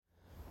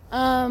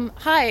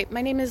Hi,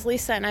 my name is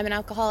Lisa and I'm an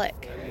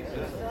alcoholic.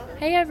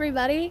 Hey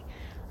everybody.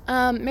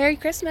 Merry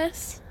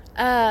Christmas.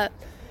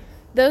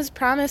 Those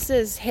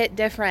promises hit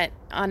different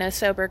on a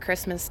sober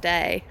Christmas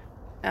day,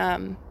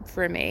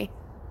 for me.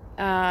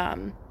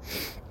 Um,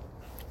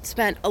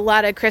 Spent a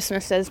lot of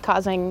Christmases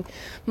causing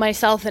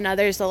myself and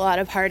others a lot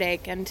of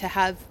heartache, and to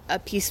have a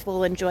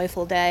peaceful and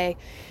joyful day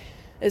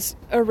is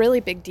a really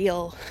big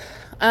deal.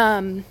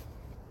 Um,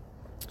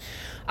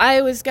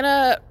 I was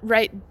gonna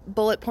write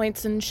bullet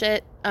points and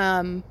shit,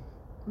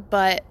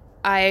 but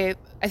I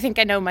think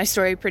I know my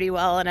story pretty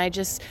well, and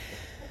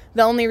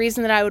the only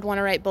reason that I would want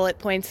to write bullet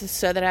points is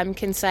so that I'm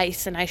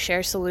concise and I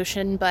share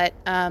solution, but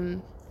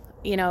a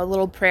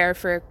little prayer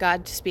for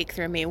God to speak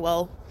through me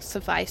will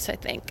suffice, I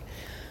think.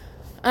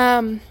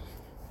 I'm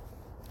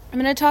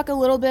going to talk a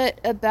little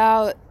bit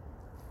about,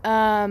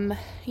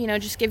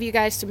 just give you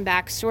guys some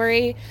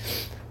backstory.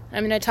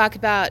 I'm going to talk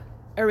about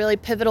a really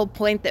pivotal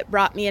point that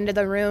brought me into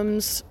the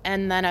rooms,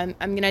 and then I'm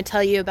going to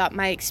tell you about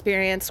my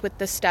experience with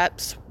the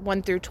steps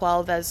 1 through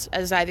 12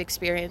 as I've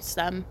experienced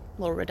them.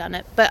 A little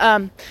redundant, but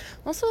I'm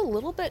also a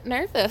little bit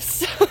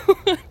nervous.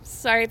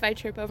 Sorry if I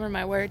trip over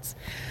my words.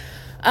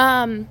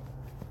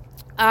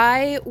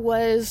 I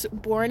was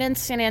born in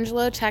San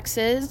Angelo,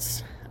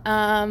 Texas.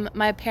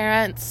 My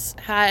parents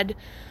had,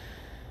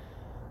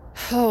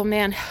 a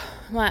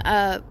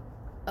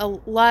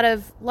lot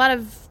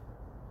of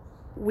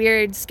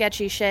weird,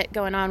 sketchy shit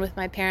going on with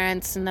my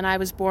parents, and then I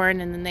was born,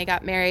 and then they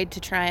got married to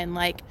try and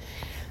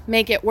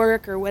make it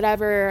work or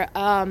whatever.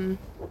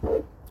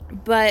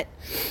 But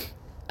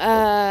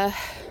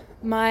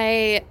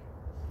my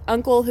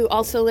uncle, who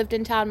also lived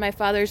in town, my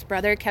father's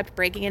brother, kept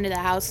breaking into the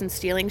house and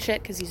stealing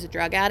shit because he's a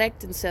drug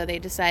addict, and so they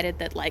decided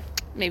that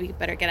maybe you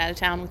better get out of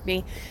town with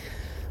me.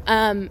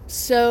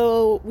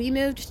 So we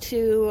moved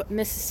to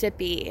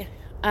Mississippi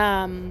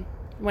when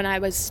I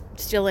was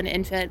still an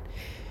infant,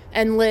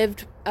 and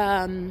lived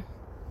in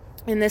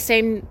the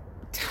same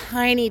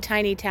tiny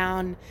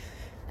town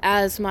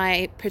as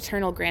my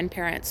paternal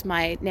grandparents,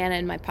 my Nana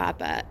and my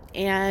Papa.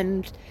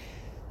 And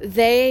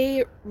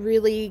they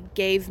really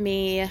gave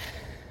me,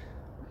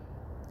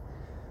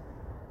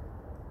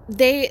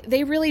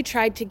 they really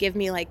tried to give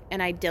me an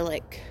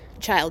idyllic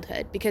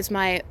childhood, because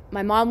my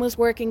mom was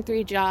working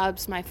 3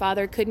 jobs. My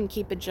father couldn't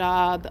keep a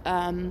job.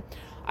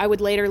 I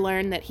would later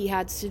learn that he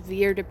had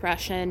severe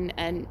depression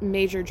and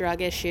major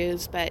drug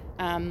issues, but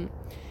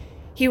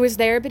he was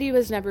there, but he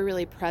was never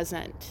really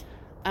present.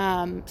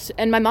 And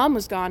my mom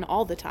was gone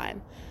all the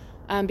time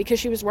because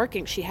she was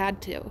working. She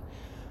had to.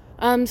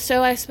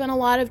 So I spent a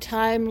lot of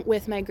time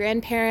with my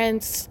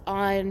grandparents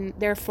on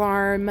their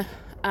farm.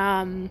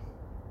 I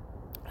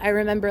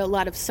remember a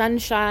lot of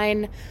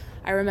sunshine.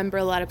 I remember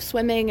a lot of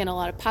swimming and a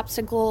lot of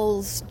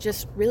popsicles,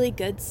 just really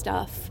good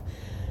stuff.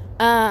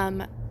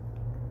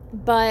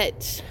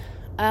 But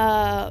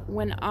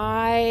when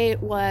I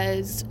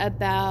was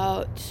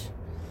about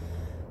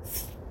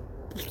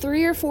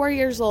 3 or 4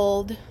 years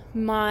old,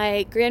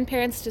 my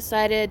grandparents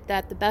decided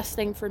that the best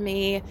thing for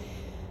me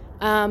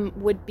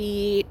would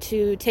be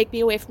to take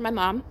me away from my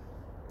mom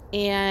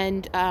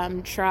and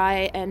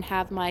try and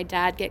have my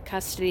dad get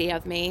custody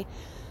of me.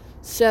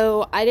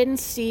 So I didn't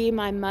see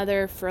my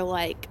mother for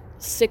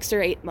 6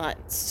 or 8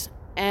 months,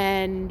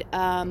 and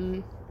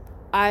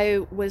I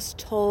was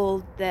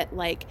told that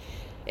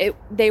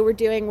they were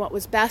doing what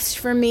was best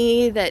for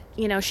me, that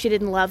she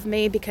didn't love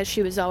me because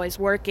she was always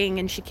working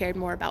and she cared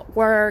more about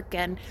work,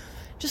 and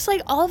just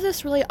all of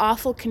this really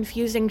awful,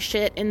 confusing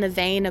shit in the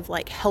vein of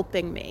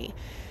helping me.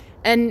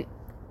 And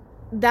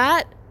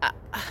that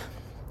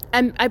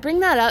I bring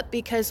that up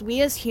because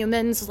we as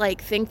humans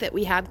think that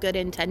we have good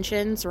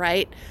intentions,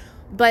 right?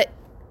 But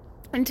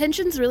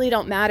intentions really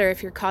don't matter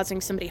if you're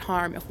causing somebody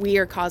harm, if we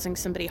are causing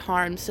somebody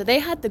harm. So they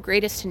had the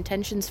greatest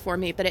intentions for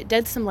me, but it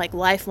did some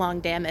lifelong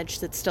damage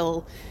that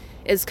still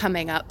is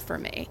coming up for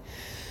me.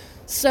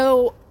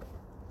 So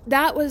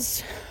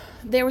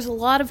there was a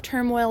lot of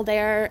turmoil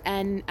there,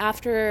 and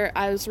after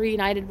I was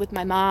reunited with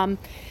my mom,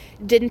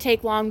 it didn't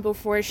take long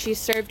before she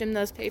served him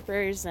those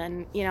papers.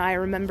 And I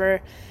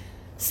remember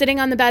sitting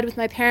on the bed with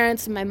my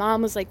parents, and my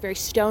mom was very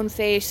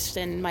stone-faced,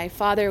 and my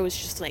father was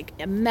just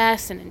a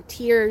mess and in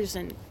tears,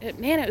 and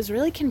it was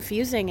really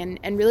confusing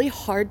and really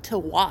hard to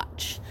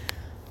watch.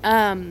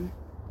 And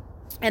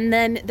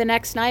then the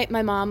next night,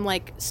 my mom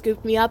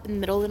scooped me up in the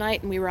middle of the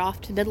night, and we were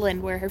off to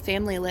Midland where her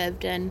family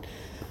lived. And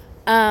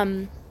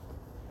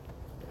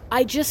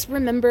I just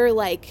remember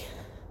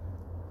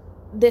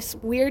this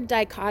weird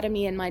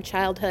dichotomy in my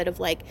childhood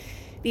of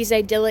these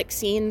idyllic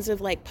scenes of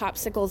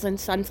popsicles and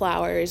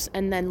sunflowers,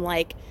 and then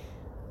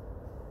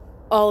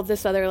all of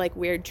this other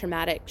weird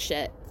traumatic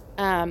shit.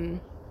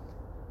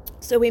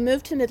 So we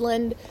moved to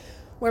Midland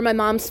where my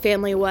mom's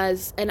family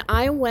was, and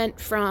I went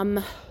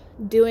from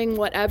doing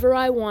whatever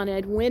I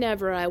wanted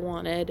whenever I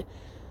wanted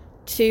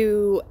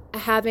to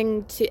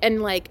having to,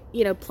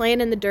 and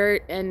playing in the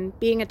dirt and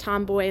being a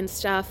tomboy and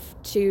stuff,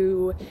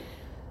 to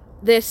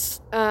this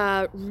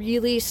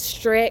really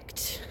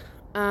strict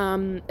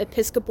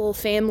Episcopal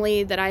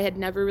family that I had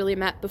never really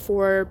met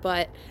before,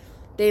 but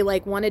they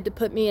like wanted to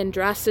put me in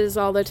dresses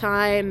all the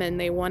time, and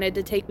they wanted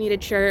to take me to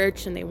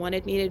church, and they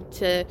wanted me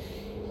to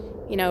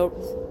you know,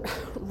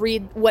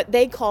 read what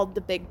they called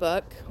the big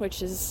book,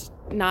 which is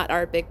not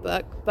our big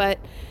book. But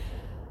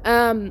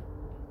I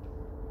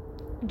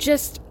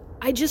just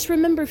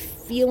remember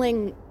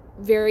feeling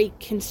very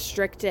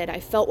constricted. I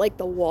felt like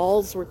the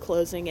walls were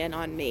closing in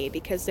on me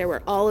because there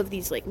were all of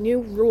these like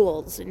new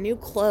rules and new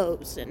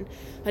clothes and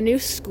a new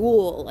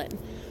school and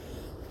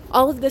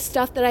all of this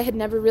stuff that I had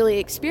never really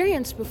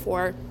experienced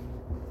before.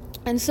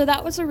 And so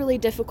that was a really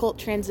difficult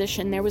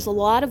transition. There was a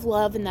lot of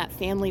love in that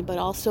family, but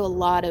also a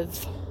lot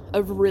of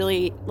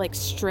really like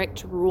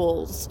strict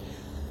rules.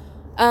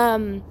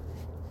 I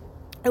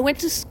went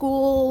to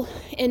school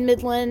in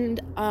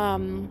Midland.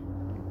 I'm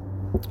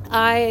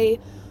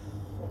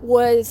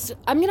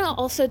gonna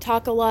also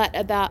talk a lot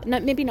about,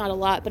 maybe not a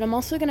lot, but I'm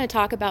also gonna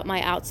talk about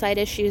my outside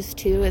issues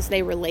too as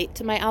they relate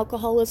to my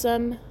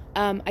alcoholism.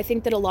 I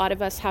think that a lot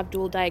of us have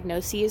dual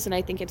diagnoses, and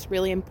I think it's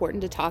really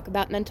important to talk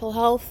about mental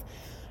health.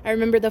 I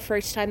remember the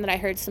first time that I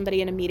heard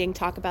somebody in a meeting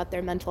talk about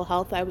their mental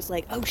health, I was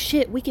like, oh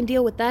shit, we can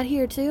deal with that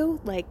here too?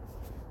 Like,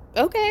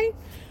 okay.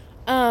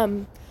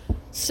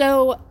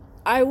 So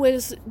I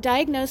was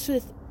diagnosed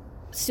with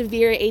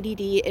severe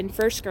ADD in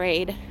first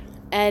grade,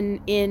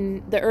 and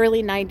in the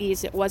early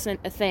 90s it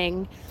wasn't a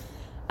thing.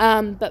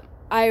 But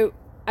I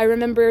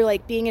remember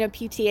like being in a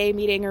PTA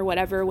meeting or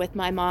whatever with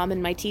my mom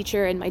and my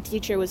teacher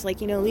was like,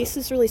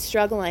 Lisa's really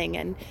struggling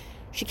and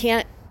she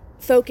can't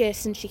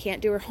focus and she can't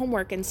do her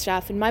homework and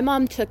stuff. And my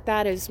mom took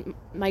that as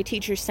my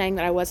teacher saying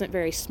that I wasn't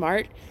very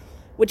smart,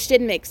 which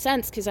didn't make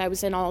sense because I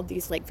was in all of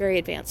these like very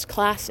advanced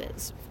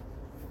classes.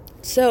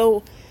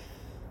 So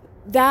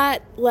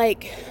that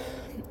like,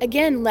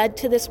 again, led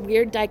to this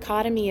weird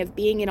dichotomy of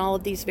being in all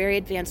of these very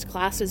advanced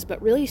classes,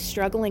 but really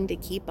struggling to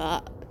keep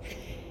up.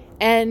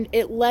 And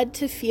it led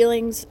to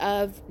feelings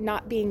of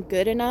not being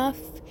good enough.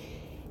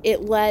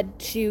 It led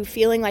to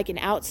feeling like an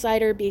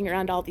outsider, being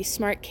around all these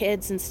smart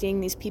kids and seeing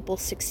these people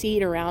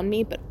succeed around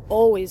me, but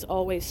always,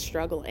 always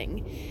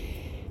struggling.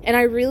 And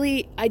I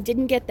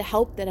didn't get the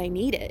help that I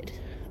needed.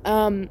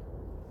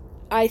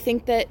 I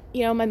think that,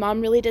 my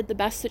mom really did the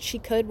best that she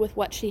could with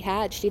what she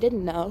had. She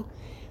didn't know.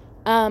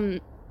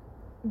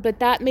 But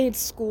that made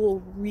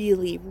school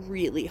really,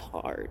 really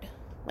hard.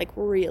 Like,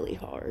 really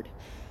hard.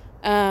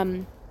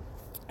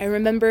 I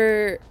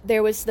remember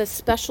there was this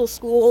special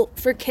school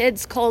for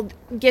kids called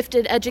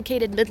Gifted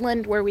Educated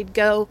Midland, where we'd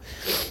go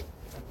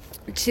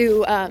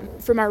to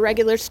from our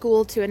regular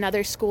school to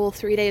another school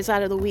 3 days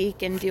out of the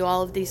week and do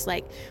all of these,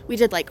 like, we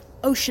did like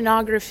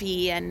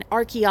oceanography and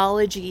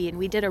archaeology, and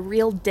we did a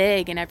real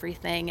dig and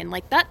everything, and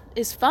like that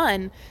is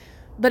fun.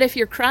 But if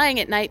you're crying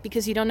at night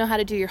because you don't know how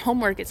to do your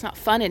homework, it's not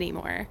fun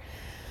anymore.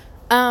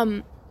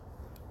 And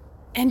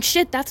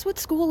shit, that's what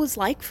school was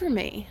like for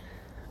me.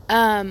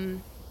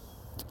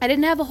 I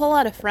didn't have a whole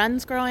lot of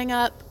friends growing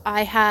up.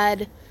 I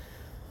had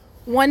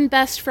one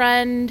best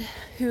friend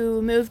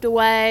who moved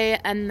away,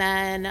 and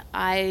then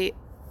I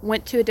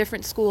went to a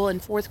different school in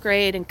 4th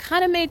grade and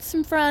kind of made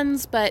some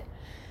friends, but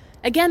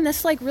again,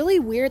 this like really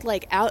weird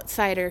like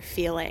outsider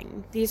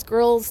feeling. These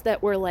girls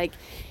that were like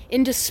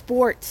into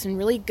sports and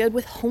really good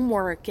with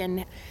homework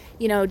and,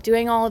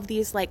 doing all of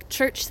these like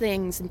church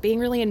things and being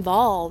really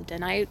involved,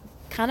 and I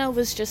kind of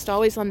was just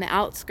always on the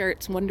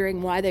outskirts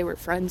wondering why they were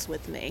friends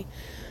with me.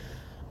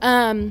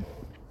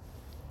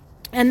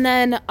 And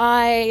then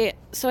I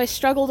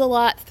struggled a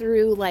lot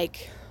through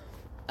like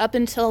up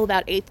until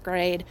about 8th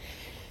grade.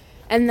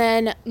 And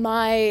then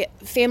my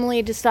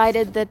family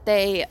decided that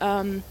they,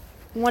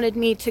 wanted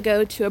me to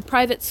go to a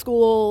private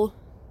school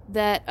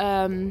that,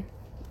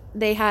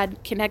 they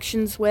had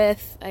connections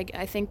with.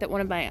 I think that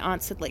one of my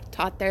aunts had like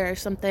taught there or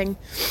something.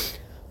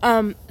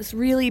 This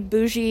really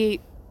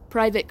bougie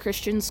private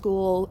Christian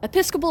school,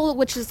 Episcopal,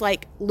 which is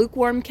like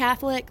lukewarm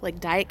Catholic, like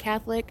diet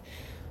Catholic.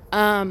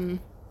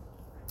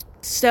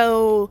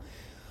 So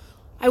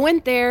I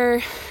went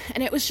there,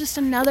 and it was just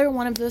another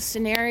one of those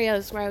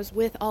scenarios where I was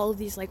with all of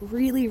these like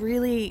really,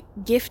 really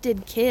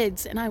gifted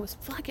kids, and I was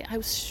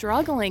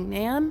struggling,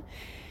 man.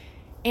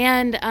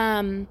 And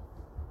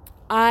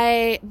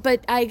I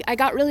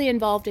got really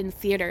involved in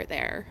theater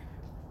there,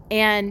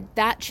 and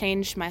that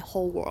changed my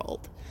whole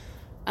world.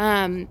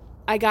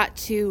 I got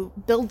to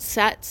build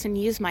sets and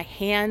use my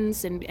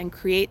hands and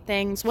create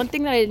things. One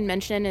thing that I didn't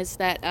mention is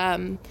that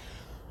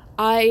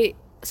I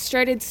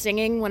started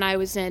singing when I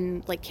was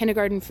in like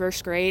kindergarten,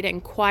 1st grade,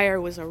 and choir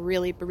was a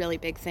really, really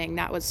big thing.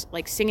 That was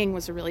like, singing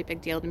was a really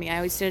big deal to me. I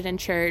always did it in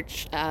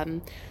church.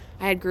 I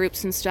had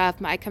groups and stuff.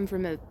 I come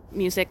from a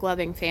music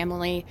loving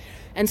family.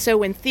 And so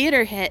when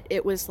theater hit,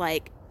 it was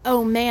like,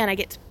 oh man, I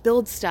get to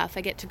build stuff.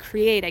 I get to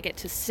create, I get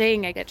to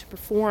sing, I get to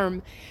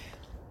perform.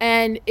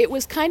 And it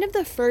was kind of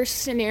the first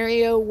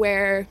scenario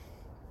where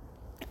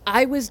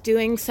I was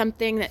doing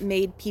something that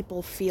made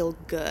people feel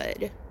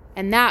good.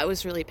 And that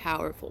was really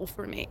powerful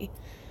for me.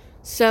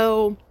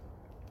 So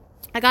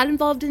I got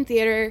involved in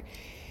theater,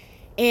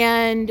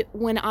 and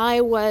when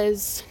I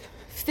was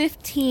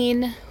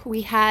 15,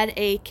 we had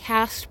a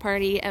cast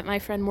party at my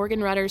friend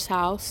Morgan Rutter's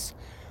house.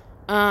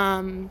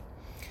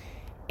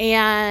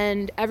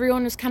 and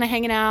everyone was kind of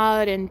hanging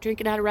out and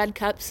drinking out of red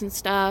cups and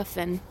stuff.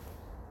 And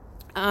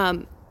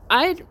um,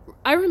 I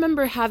I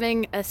remember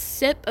having a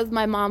sip of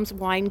my mom's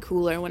wine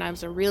cooler when I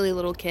was a really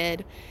little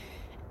kid,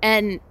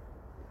 and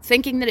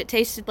thinking that it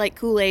tasted like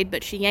Kool-Aid,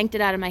 but she yanked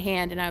it out of my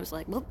hand, and I was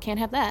like, well, can't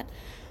have that.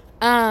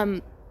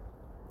 Um,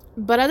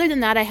 but other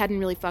than that, I hadn't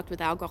really fucked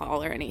with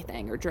alcohol or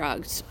anything or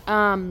drugs.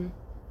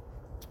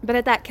 But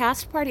at that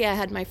cast party, I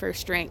had my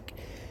first drink,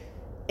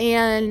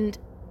 and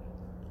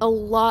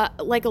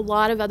like a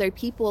lot of other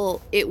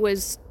people, it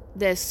was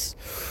this,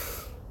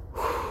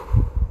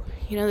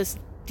 this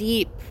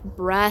deep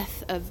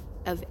breath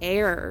of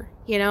air.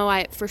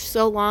 For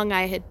so long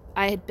I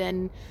had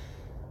been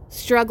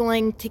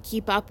struggling to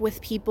keep up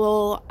with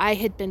people. I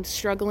had been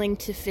struggling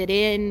to fit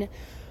in.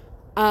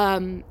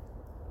 I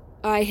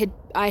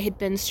had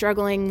been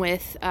struggling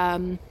with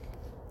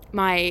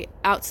my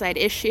outside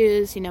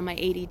issues, my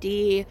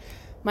ADD,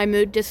 my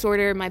mood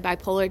disorder, my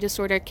bipolar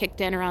disorder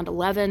kicked in around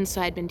 11, so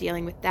I'd been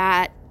dealing with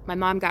that. My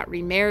mom got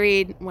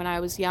remarried when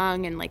I was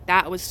young, and like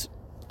that was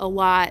a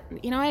lot.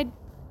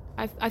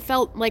 I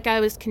felt like I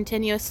was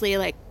continuously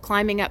like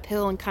climbing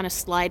uphill and kind of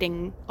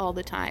sliding all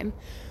the time.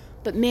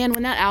 But man,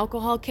 when that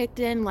alcohol kicked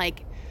in,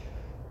 like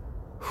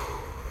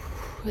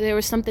there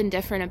was something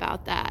different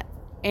about that.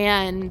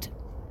 And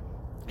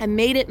I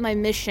made it my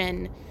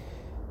mission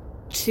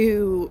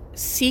to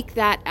seek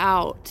that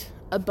out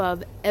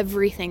above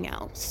everything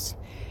else.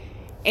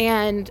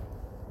 And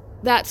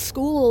that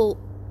school,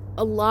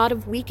 a lot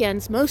of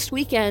weekends, most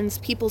weekends,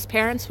 people's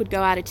parents would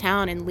go out of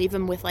town and leave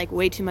them with like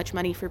way too much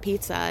money for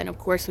pizza. And of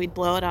course we'd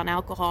blow it on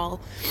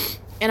alcohol.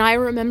 And I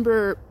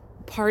remember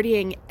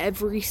partying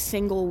every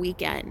single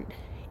weekend.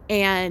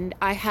 And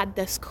I had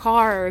this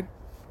car,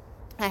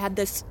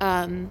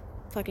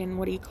 fucking,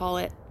 what do you call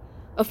it?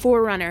 A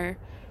 4Runner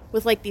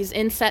with like these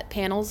inset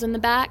panels in the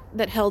back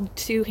that held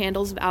 2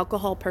 handles of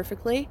alcohol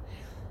perfectly.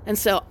 And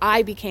so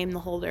I became the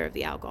holder of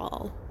the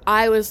alcohol.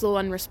 I was the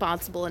one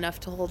responsible enough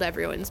to hold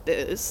everyone's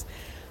booze,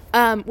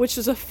 which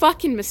was a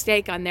fucking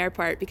mistake on their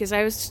part because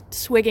I was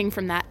swigging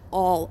from that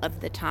all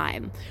of the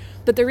time.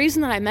 But the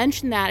reason that I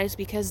mention that is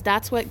because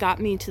that's what got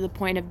me to the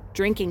point of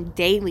drinking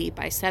daily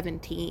by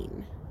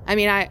 17. I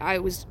mean, I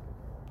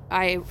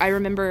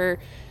remember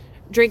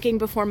drinking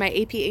before my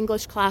AP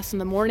English class in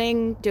the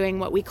morning, doing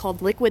what we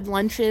called liquid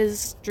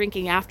lunches,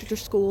 drinking after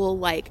school.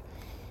 Like,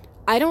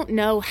 I don't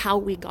know how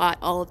we got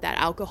all of that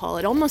alcohol.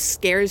 It almost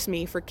scares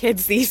me for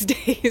kids these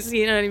days,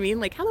 you know what I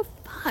mean? Like, how the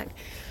fuck?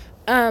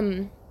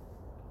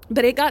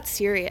 But it got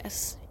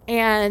serious.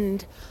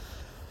 And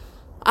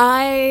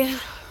I,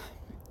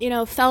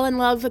 fell in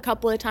love a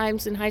couple of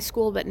times in high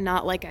school, but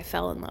not like I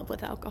fell in love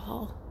with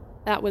alcohol.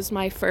 That was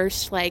my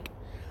first,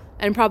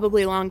 and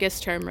probably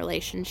longest term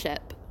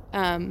relationship.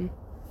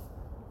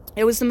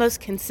 It was the most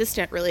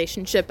consistent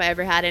relationship I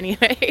ever had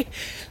anyway.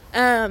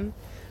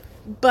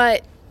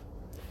 But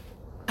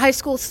high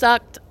school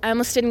sucked. I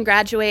almost didn't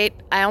graduate.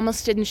 I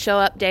almost didn't show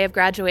up day of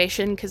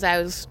graduation because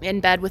I was in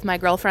bed with my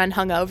girlfriend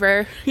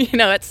hungover,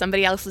 at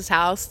somebody else's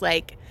house.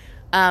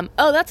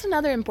 That's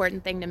another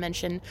important thing to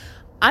mention.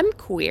 I'm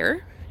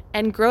queer,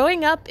 and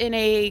growing up in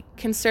a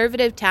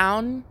conservative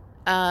town,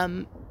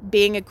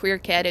 being a queer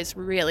kid is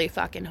really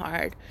fucking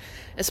hard,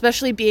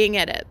 especially being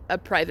at a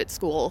private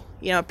school,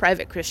 a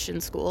private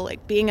Christian school,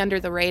 like being under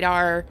the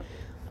radar.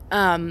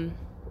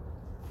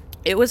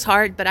 It was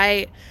hard, but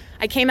I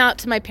came out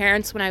to my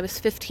parents when I was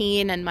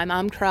 15, and my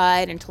mom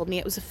cried and told me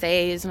it was a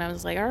phase, and I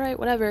was like, all right,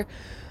 whatever.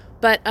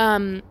 But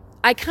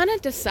I kind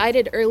of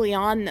decided early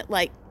on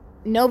that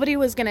nobody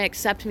was going to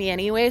accept me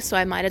anyway, so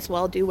I might as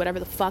well do whatever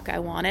the fuck I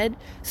wanted.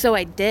 So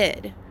I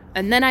did.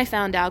 And then I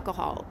found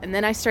alcohol, and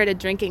then I started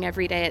drinking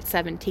every day at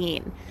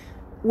 17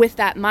 with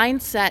that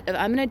mindset of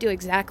I'm going to do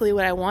exactly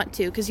what I want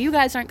to because you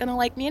guys aren't going to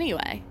like me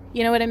anyway.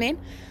 You know what I mean?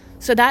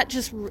 So that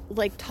just,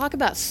 talk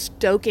about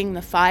stoking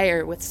the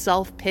fire with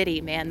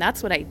self-pity, man.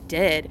 That's what I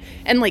did.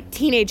 And,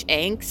 teenage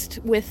angst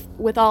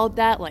with all of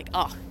that,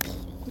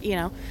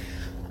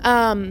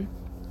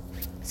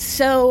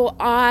 So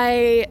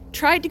I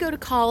tried to go to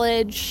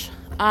college.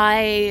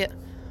 I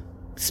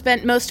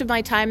spent most of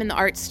my time in the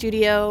art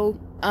studio.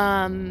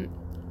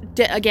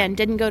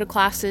 Didn't go to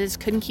classes,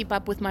 couldn't keep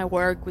up with my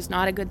work, was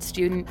not a good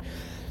student.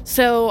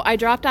 So I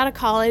dropped out of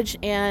college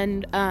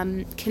and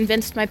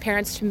convinced my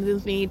parents to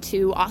move me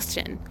to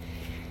Austin.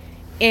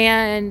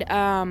 And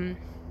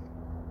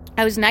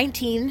I was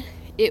 19.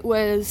 It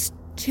was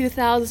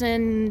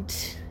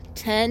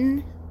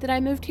 2010 that I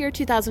moved here.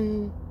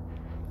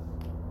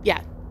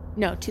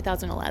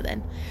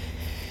 2011.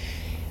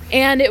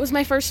 And it was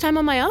my first time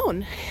on my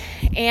own.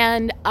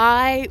 And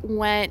I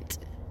went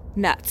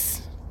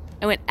nuts.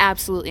 I went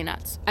absolutely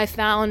nuts. I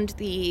found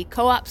the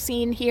co-op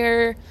scene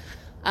here.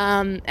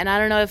 And I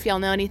don't know if y'all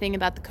know anything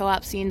about the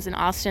co-op scenes in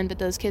Austin, but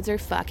those kids are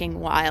fucking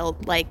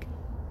wild.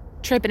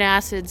 Tripping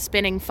acid,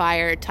 spinning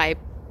fire type,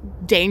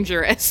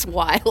 dangerous,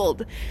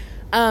 wild.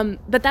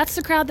 But that's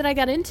the crowd that I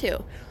got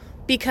into.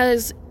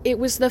 Because it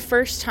was the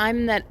first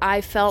time that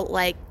I felt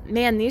like,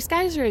 man, these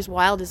guys are as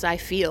wild as I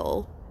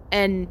feel.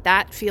 And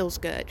that feels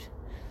good.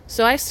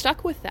 So I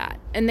stuck with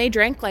that, and they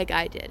drank like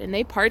I did, and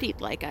they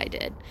partied like I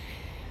did.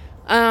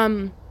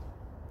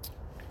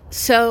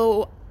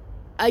 So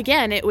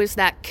again, it was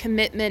that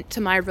commitment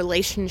to my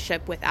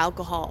relationship with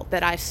alcohol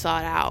that I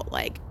sought out.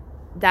 Like,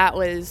 that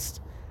was,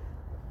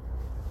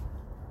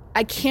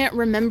 I can't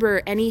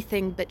remember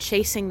anything but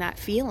chasing that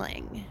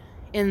feeling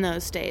in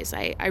those days.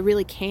 I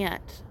really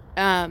can't.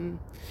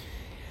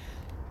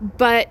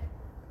 But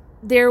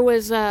there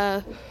was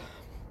a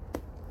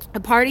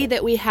party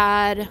that we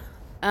had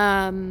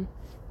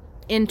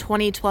in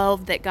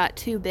 2012 that got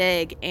too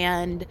big,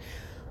 and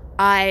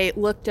I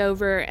looked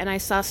over and I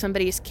saw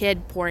somebody's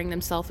kid pouring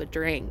themselves a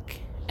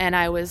drink, and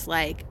I was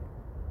like,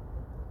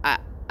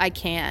 I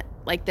can't,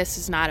 like, this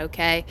is not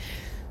okay.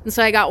 And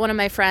so I got one of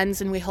my friends,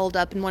 and we holed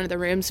up in one of the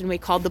rooms, and we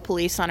called the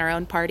police on our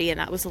own party, and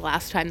that was the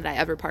last time that I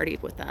ever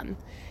partied with them.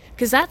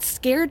 Because that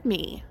scared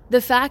me.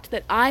 The fact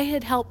that I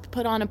had helped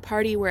put on a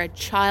party where a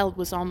child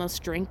was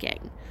almost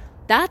drinking.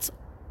 That's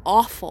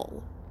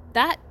awful.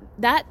 That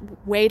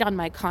weighed on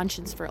my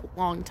conscience for a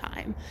long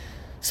time.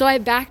 So I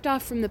backed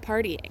off from the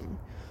partying.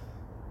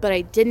 But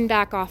I didn't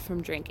back off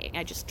from drinking.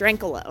 I just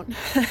drank alone.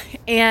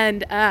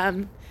 And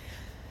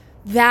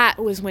that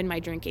was when my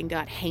drinking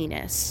got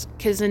heinous.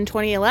 Because in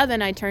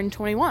 2011, I turned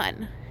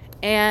 21.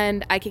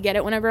 And I could get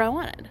it whenever I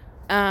wanted.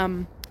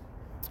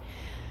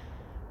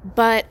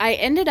 But I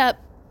ended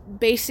up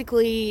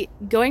basically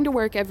going to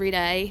work every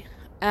day.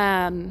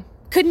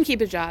 Couldn't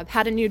keep a job.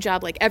 Had a new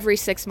job like every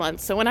 6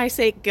 months. So when I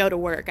say go to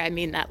work, I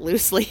mean that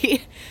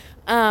loosely.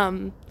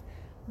 But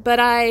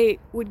I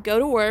would go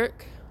to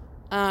work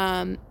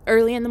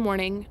early in the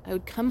morning. I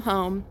would come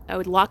home. I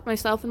would lock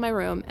myself in my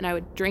room, and I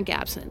would drink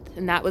absinthe.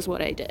 And that was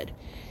what I did.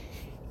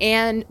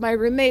 And my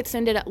roommates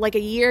ended up, like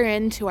a year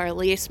into our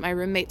lease, my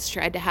roommates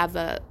tried to have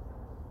an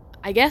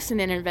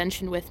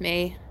intervention with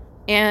me.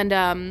 And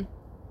I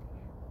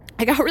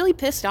got really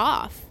pissed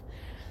off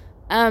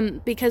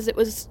because it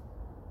was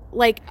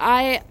like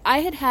I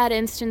had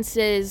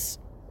instances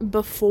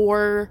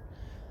before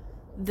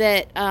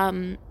that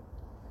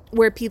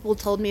where people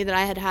told me that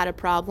I had a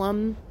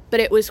problem, but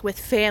it was with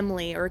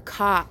family or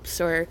cops,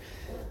 or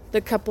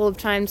the couple of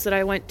times that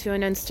I went to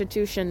an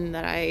institution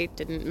that I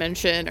didn't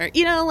mention, or,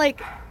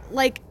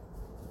 like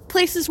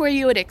places where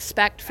you would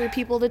expect for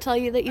people to tell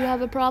you that you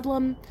have a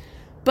problem.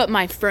 But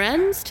my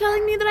friends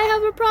telling me that I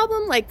have a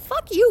problem, like,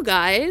 fuck you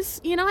guys.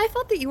 I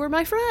thought that you were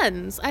my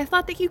friends. I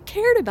thought that you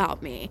cared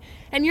about me.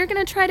 And you're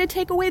going to try to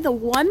take away the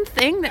one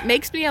thing that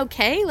makes me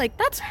okay? Like,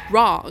 that's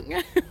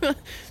wrong.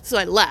 So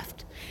I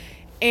left.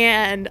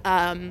 And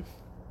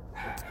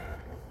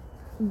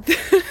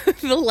the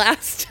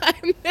last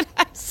time that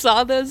I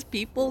saw those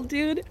people,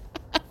 dude,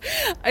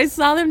 I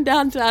saw them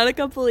downtown a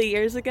couple of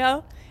years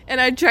ago. And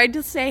I tried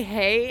to say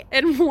hey,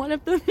 and one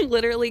of them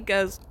literally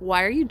goes,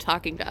 "Why are you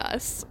talking to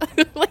us?"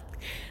 Like,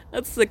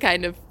 that's the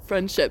kind of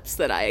friendships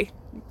that I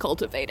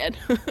cultivated.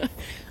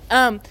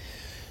 But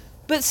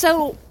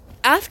so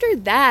after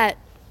that,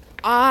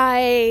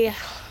 I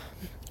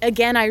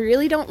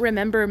really don't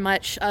remember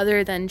much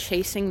other than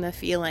chasing the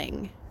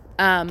feeling.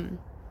 A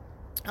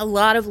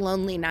lot of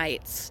lonely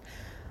nights.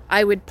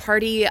 I would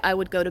party, I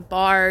would go to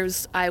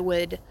bars, I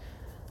would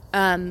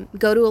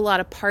go to a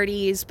lot of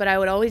parties, but I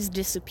would always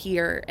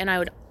disappear, and I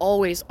would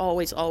always,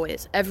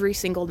 every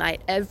single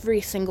night, every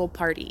single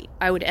party,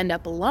 I would end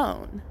up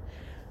alone.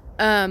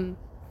 And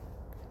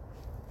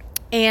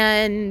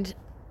in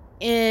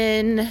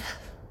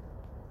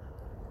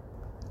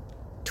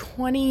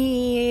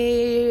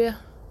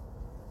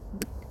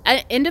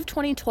end of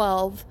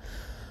 2012,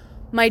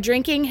 my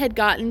drinking had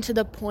gotten to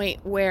the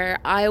point where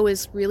I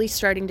was really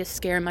starting to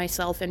scare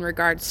myself in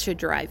regards to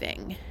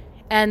driving.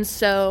 And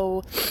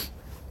so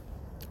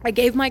I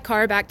gave my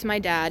car back to my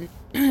dad,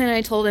 and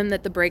I told him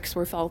that the brakes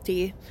were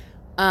faulty.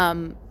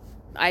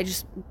 I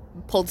just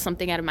pulled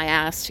something out of my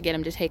ass to get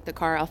him to take the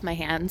car off my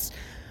hands.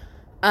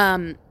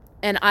 And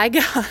I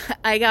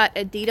got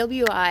a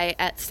DWI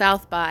at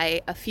South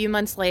by a few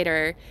months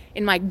later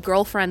in my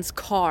girlfriend's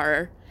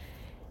car.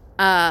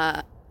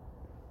 And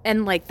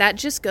like, that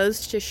just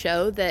goes to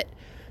show that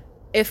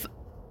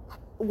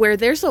where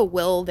there's a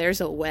will,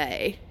 there's a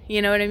way.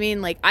 You know what I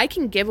mean? Like, I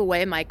can give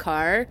away my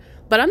car,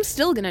 but I'm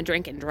still gonna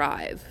drink and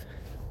drive.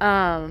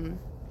 And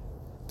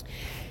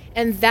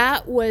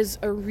that was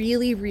a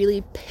really,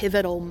 really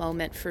pivotal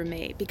moment for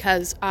me,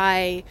 because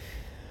I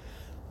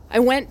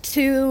went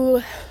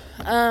to,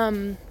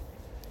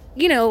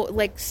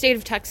 like, state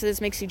of Texas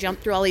makes you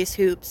jump through all these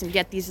hoops and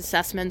get these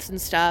assessments and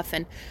stuff.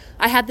 And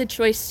I had the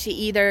choice to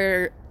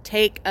either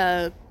take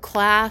a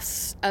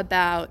class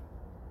about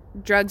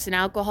drugs and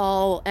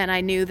alcohol, and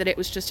I knew that it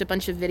was just a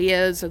bunch of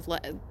videos of,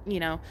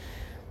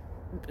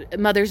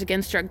 Mothers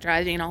Against Drug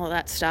Driving and all of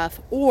that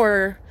stuff,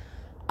 or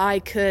I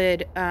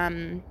could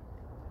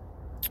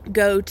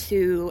go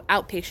to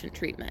outpatient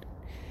treatment.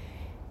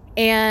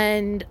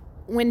 And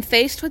when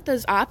faced with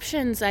those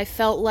options, I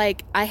felt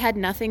like I had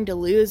nothing to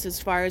lose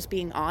as far as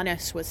being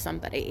honest with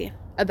somebody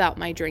about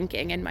my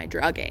drinking and my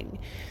drugging.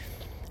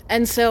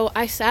 And so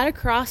I sat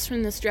across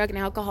from this drug and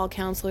alcohol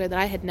counselor that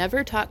I had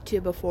never talked to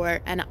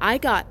before, and I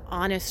got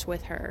honest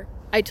with her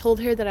I told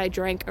her that I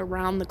drank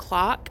around the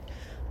clock.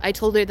 I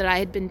told her that I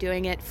had been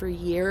doing it for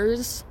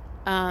years,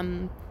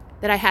 that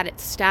I had it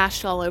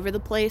stashed all over the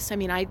place. I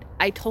mean,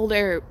 I told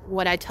her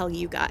what I tell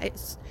you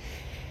guys.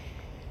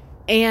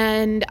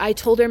 And I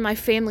told her my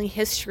family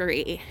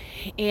history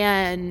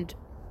and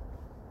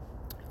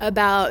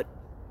about,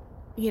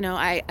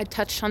 I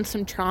touched on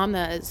some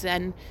traumas,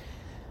 and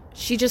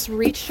she just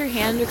reached her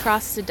hand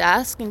across the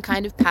desk and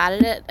kind of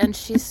patted it, and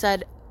she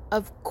said,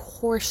 "Of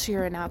course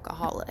you're an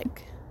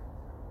alcoholic,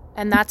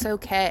 and that's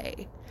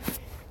okay."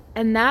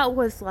 And that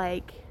was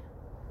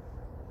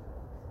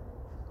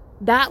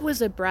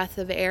a breath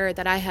of air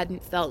that I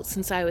hadn't felt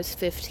since I was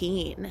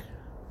 15,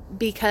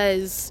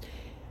 because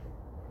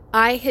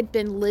I had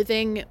been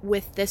living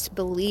with this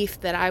belief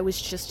that I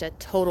was just a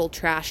total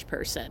trash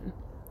person.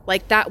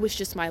 Like, that was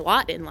just my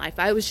lot in life.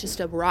 I was just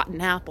a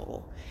rotten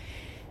apple.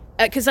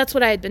 Because that's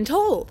what I had been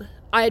told.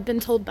 I had been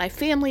told by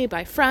family,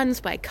 by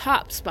friends, by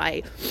cops,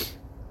 by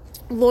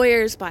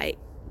lawyers, by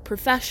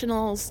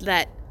professionals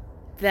that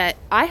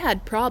I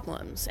had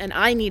problems and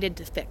I needed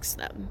to fix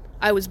them.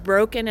 I was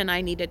broken and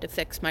I needed to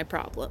fix my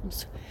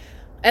problems.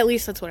 At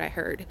least that's what I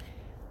heard.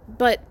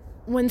 But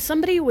when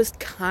somebody was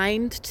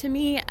kind to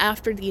me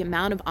after the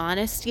amount of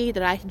honesty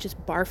that I had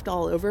just barfed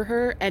all over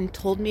her and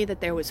told me that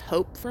there was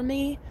hope for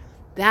me,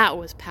 that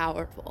was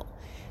powerful.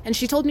 And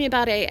she told me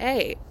about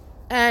AA.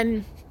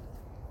 And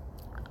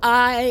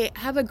I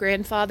have a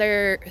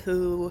grandfather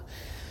who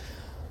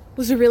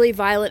was a really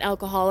violent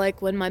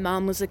alcoholic when my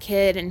mom was a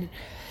kid and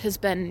has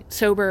been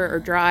sober or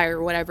dry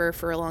or whatever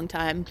for a long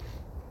time.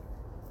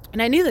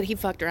 And I knew that he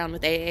fucked around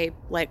with AA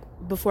like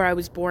before I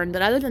was born,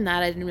 but other than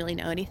that, I didn't really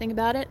know anything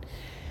about it.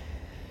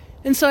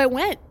 And so I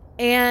went,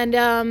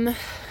 and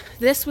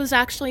this was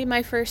actually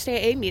my first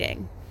AA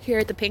meeting here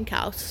at the Pink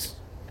House.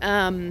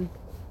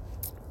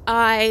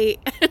 I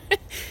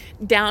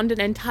downed an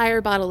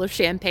entire bottle of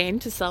champagne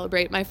to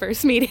celebrate my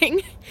first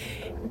meeting,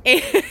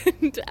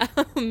 and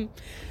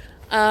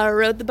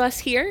rode the bus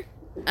here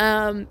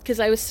because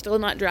I was still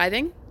not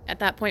driving. At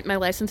that point, my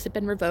license had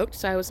been revoked,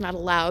 so I was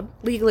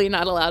legally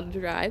not allowed to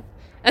drive,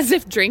 as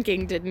if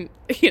drinking didn't,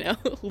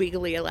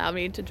 legally allow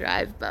me to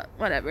drive, but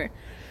whatever.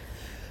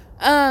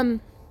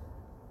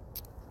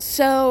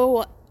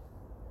 So,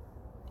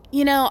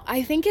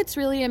 I think it's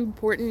really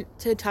important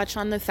to touch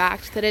on the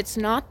fact that it's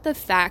not the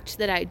fact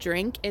that I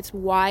drink, it's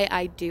why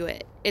I do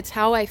it. It's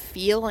how I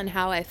feel and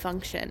how I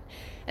function.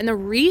 And the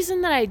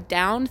reason that I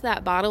downed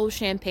that bottle of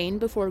champagne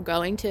before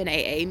going to an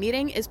AA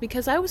meeting is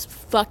because I was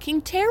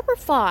fucking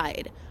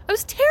terrified. I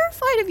was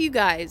terrified of you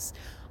guys.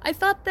 I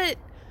thought that,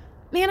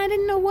 I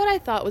didn't know what I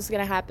thought was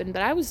going to happen,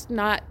 but I was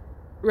not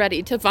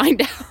ready to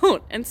find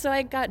out. And so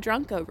I got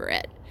drunk over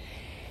it.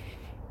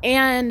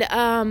 And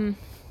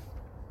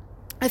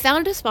I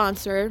found a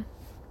sponsor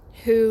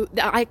who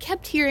I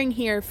kept hearing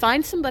here,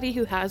 find somebody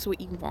who has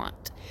what you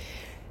want.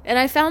 And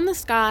I found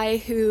this guy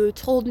who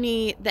told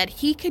me that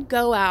he could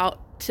go out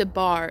to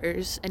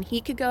bars and he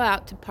could go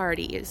out to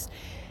parties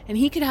and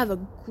he could have a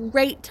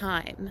great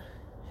time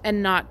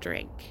and not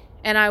drink.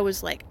 And I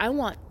was like, I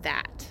want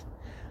that.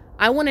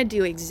 I want to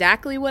do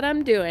exactly what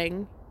I'm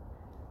doing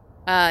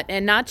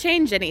and not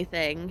change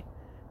anything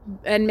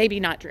and maybe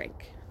not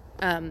drink.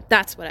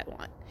 That's what I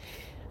want.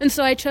 And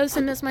so I chose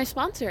him as my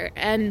sponsor.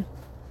 And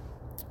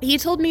he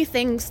told me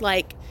things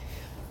like,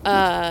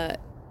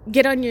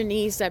 get on your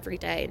knees every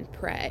day and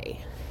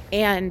pray.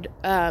 And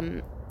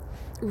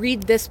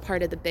read this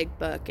part of the big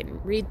book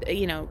and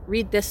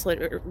read this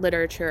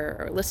literature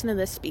or listen to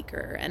this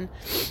speaker. And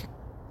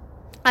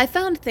I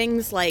found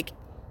things like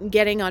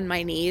getting on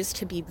my knees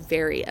to be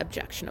very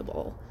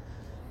objectionable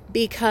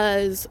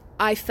because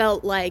I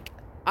felt like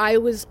I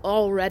was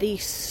already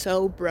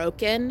so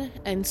broken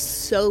and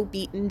so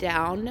beaten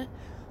down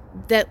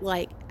that,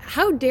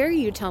 how dare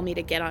you tell me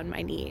to get on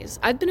my knees?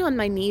 I've been on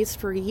my knees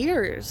for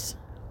years.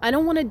 I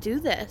don't want to do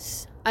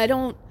this. I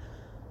don't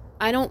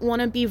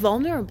want to be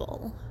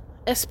vulnerable,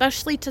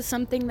 especially to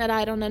something that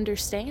I don't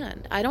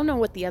understand. I don't know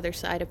what the other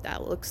side of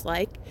that looks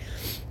like.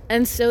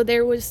 And so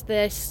there was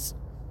this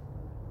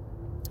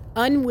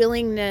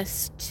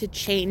unwillingness to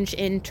change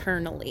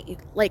internally.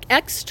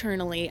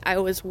 Externally, I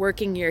was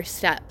working your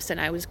steps and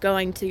I was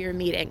going to your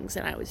meetings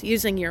and I was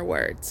using your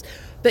words.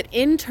 But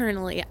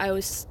internally, I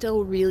was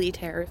still really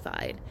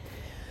terrified.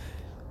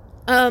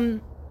 I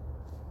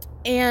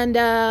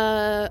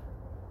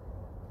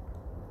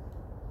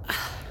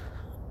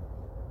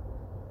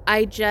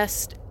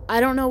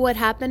don't know what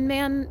happened,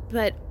 man,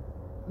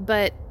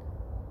 but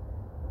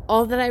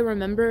all that I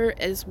remember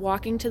is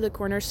walking to the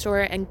corner store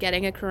and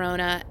getting a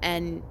Corona,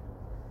 and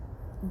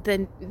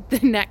the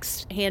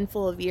next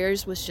handful of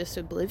years was just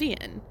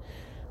oblivion.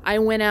 I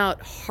went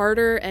out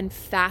harder and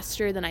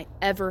faster than I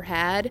ever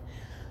had.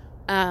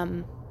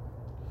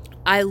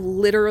 I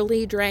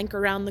literally drank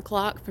around the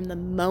clock from the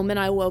moment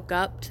I woke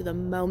up to the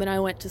moment I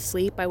went to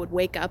sleep. I would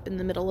wake up in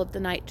the middle of the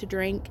night to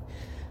drink.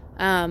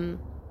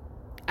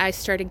 I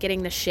started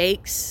getting the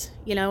shakes,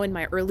 in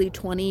my early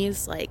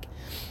 20s.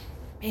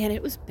 Man,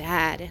 it was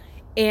bad.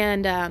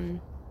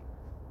 And,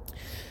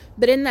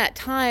 but in that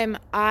time,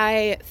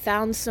 I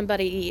found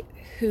somebody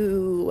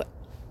who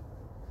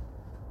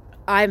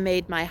I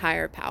made my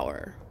higher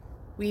power.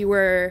 We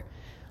were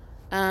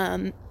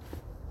in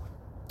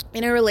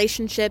a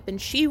relationship,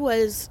 and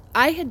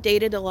I had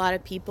dated a lot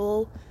of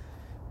people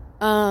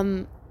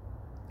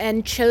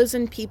and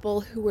chosen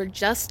people who were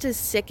just as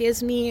sick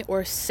as me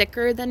or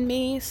sicker than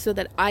me so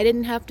that I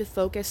didn't have to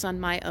focus on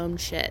my own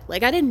shit.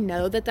 Like, I didn't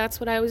know that that's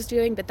what I was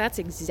doing, but that's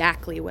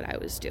exactly what I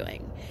was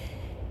doing.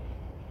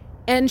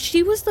 And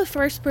she was the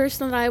first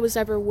person that I was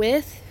ever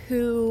with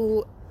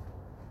who,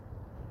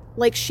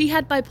 like, she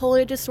had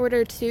bipolar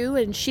disorder too,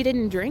 and she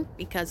didn't drink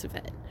because of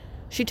it.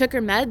 She took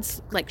her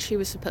meds like she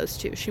was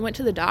supposed to. She went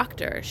to the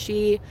doctor.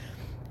 She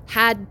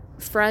had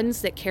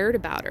friends that cared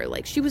about her.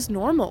 Like, she was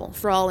normal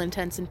for all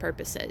intents and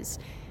purposes.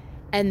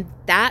 And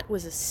that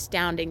was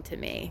astounding to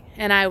me.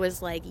 And I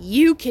was like,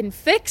 you can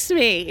fix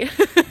me.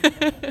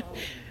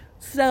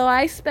 So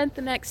I spent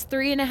the next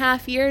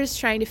 3.5 years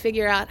trying to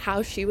figure out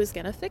how she was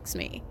going to fix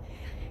me.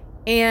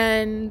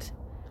 And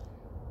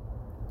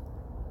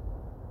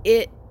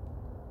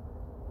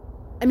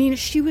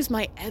she was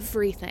my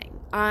everything.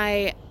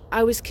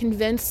 I was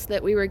convinced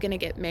that we were going to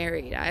get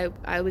married.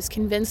 I was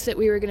convinced that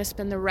we were going to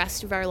spend the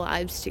rest of our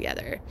lives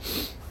together.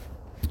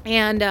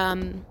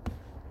 And,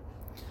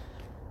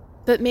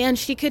 but man,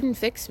 she couldn't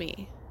fix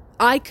me.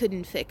 I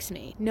couldn't fix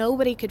me.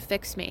 Nobody could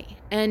fix me.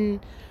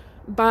 And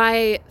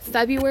by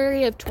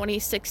February of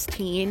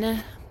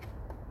 2016,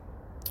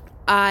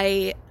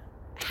 I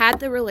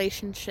had the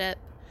relationship.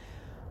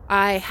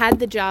 I had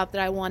the job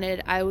that I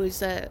wanted. I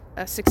was a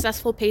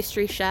successful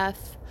pastry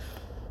chef.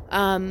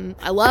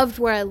 I loved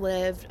where I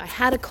lived. I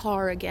had a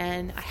car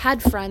again. I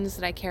had friends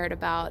that I cared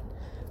about,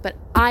 but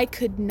I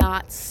could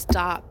not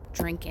stop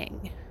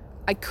drinking.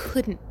 I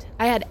couldn't.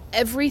 I had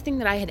everything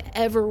that I had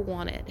ever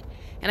wanted,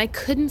 and I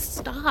couldn't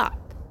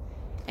stop.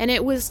 And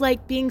it was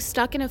like being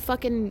stuck in a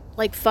fucking,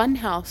 like, fun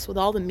house with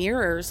all the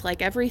mirrors.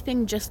 Like,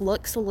 everything just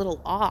looks a little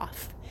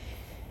off.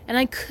 And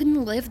I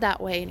couldn't live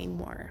that way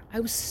anymore. I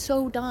was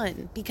so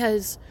done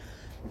because,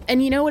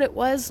 and you know what it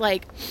was?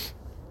 Like,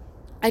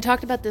 I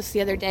talked about this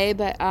the other day,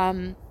 but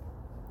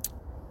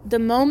the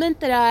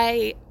moment that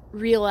I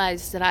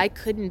realized that I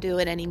couldn't do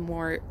it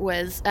anymore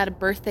was at a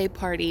birthday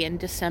party in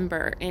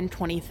December in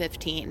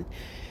 2015.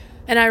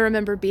 And I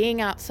remember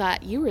being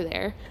outside. You were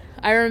there.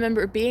 I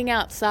remember being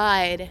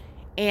outside,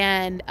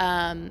 and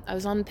I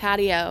was on the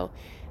patio,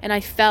 and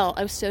I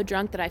was so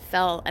drunk that I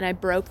fell, and I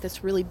broke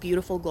this really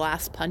beautiful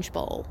glass punch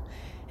bowl.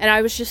 And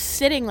I was just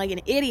sitting like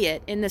an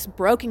idiot in this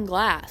broken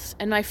glass.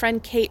 And my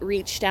friend Kate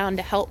reached down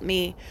to help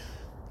me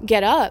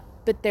get up,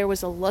 but there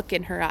was a look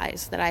in her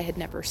eyes that I had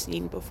never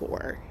seen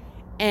before.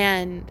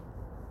 And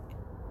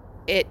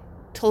it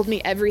told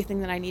me everything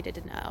that I needed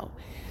to know.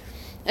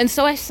 And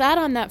so I sat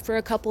on that for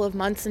a couple of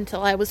months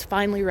until I was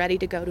finally ready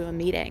to go to a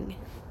meeting.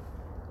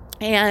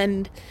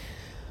 And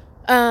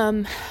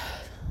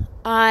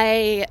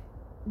I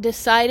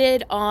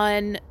decided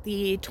on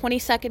the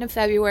 22nd of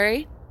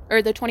February,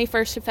 or the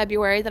 21st of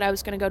February, that I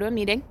was going to go to a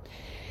meeting,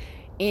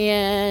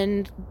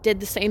 and did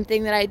the same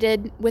thing that I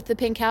did with the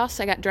Pink House.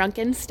 I got drunk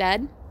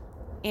instead,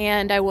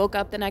 and I woke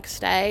up the next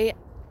day,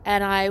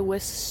 and I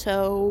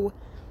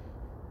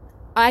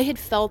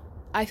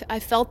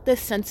felt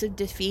this sense of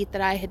defeat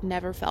that I had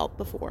never felt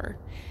before.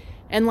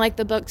 And like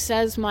the book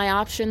says, my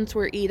options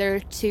were either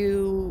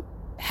to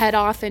head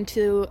off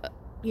into,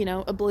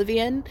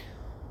 oblivion,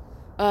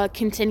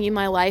 continue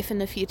my life in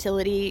the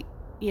futility,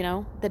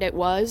 that it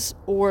was,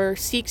 or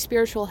seek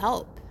spiritual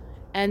help.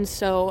 And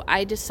so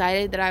I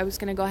decided that I was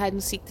going to go ahead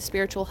and seek the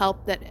spiritual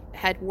help that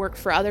had worked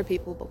for other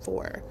people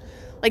before.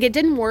 Like, it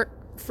didn't work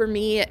for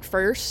me at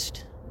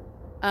first,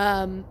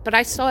 but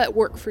I saw it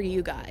work for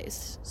you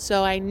guys.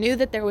 So I knew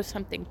that there was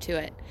something to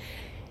it.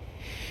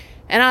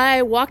 And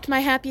I walked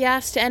my happy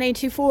ass to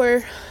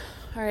NA24,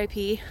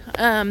 RIP,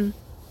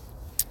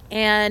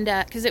 and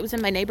because it was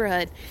in my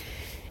neighborhood.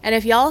 And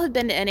if y'all have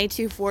been to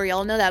NA24,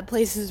 y'all know that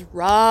place is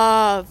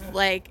rough.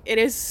 Like, it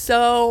is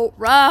so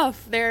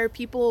rough. There are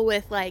people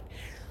with,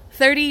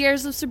 30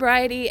 years of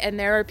sobriety, and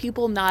there are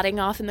people nodding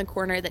off in the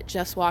corner that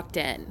just walked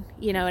in.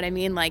 You know what I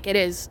mean? Like, it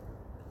is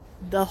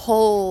the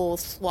whole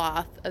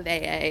swath of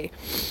AA.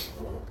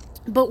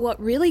 But what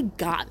really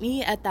got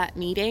me at that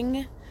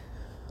meeting,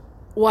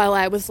 while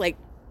I was,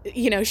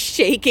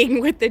 shaking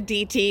with the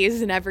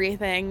DTs and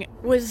everything,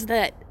 was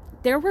that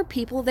there were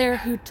people there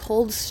who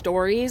told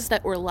stories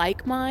that were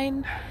like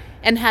mine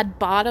and had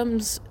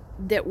bottoms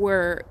that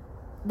were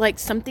like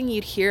something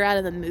you'd hear out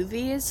of the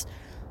movies,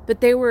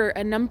 but they were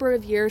a number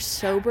of years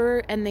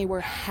sober and they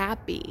were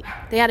happy.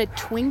 They had a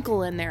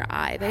twinkle in their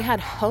eye. They had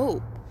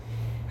hope.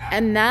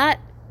 And that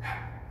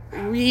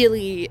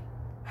really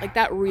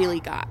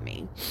got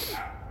me.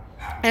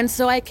 And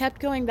so I kept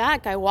going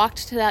back. I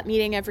walked to that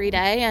meeting every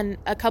day, and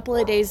a couple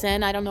of days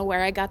in, I don't know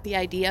where I got the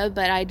idea,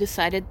 but I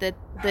decided that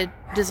the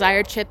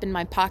desire chip in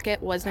my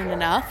pocket wasn't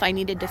enough. I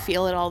needed to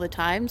feel it all the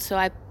time, so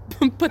I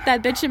put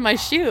that bitch in my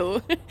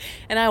shoe,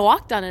 and I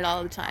walked on it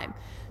all the time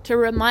to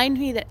remind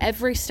me that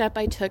every step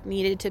I took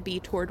needed to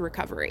be toward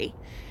recovery.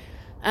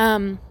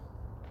 I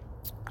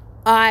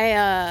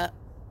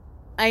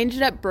I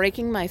ended up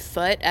breaking my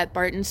foot at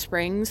Barton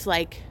Springs,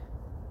 like,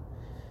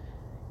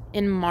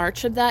 in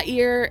March of that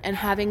year, and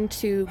having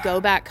to go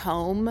back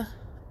home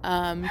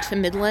to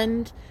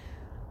Midland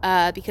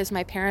because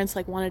my parents,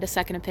 like, wanted a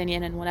second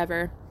opinion and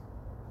whatever.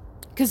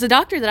 Because the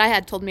doctor that I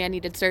had told me I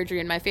needed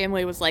surgery, and my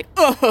family was like,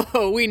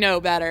 oh, we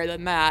know better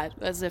than that,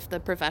 as if the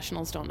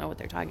professionals don't know what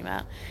they're talking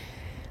about.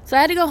 So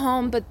I had to go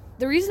home, but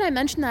the reason I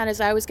mentioned that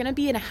is I was going to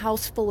be in a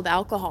house full of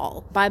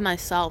alcohol by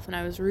myself, and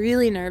I was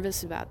really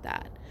nervous about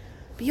that.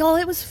 But y'all,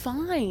 it was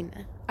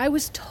fine. I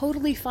was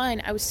totally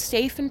fine. I was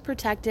safe and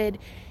protected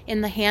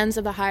in the hands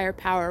of a higher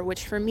power,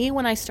 which for me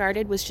when I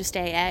started was just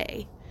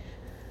AA.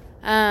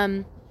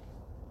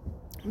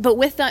 But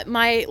with that,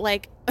 my,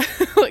 like,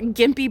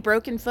 gimpy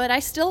broken foot, I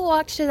still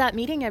walked to that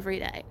meeting every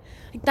day.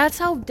 Like, that's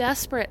how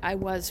desperate I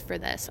was for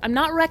this. I'm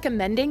not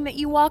recommending that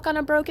you walk on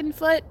a broken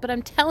foot, but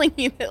I'm telling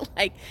you that,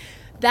 like,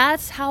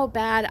 that's how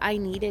bad I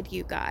needed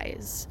you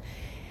guys.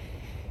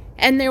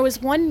 And there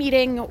was one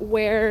meeting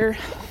where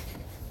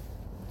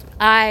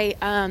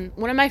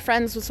one of my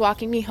friends was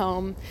walking me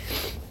home,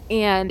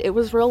 and it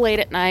was real late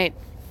at night.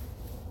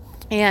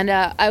 And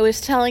I was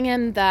telling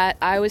him that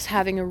I was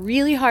having a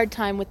really hard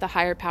time with the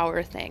higher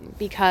power thing,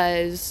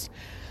 because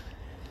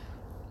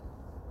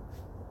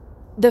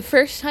the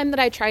first time that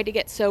I tried to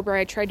get sober,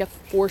 I tried to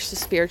force a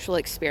spiritual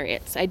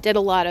experience. I did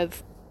a lot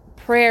of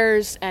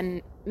prayers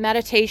and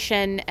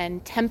meditation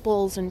and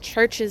temples and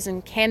churches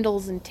and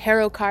candles and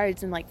tarot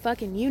cards and, like,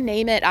 fucking you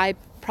name it. I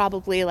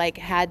probably, like,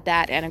 had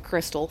that and a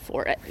crystal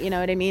for it. You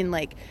know what I mean?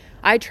 Like,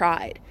 I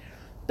tried.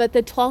 But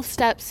the 12th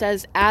step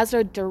says, as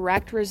a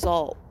direct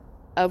result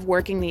of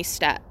working these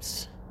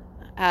steps,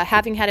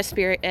 having had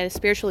a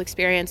spiritual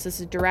experience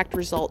is a direct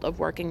result of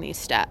working these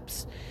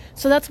steps.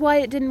 So that's why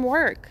it didn't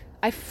work.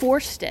 I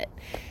forced it.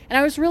 And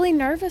I was really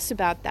nervous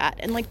about that.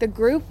 And, like, the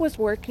group was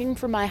working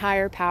for my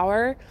higher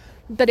power,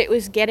 but it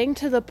was getting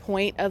to the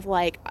point of,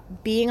 like,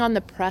 being on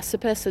the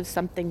precipice of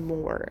something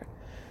more.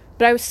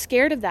 But I was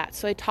scared of that,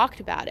 so I talked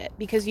about it,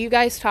 because you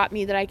guys taught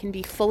me that I can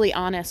be fully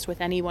honest with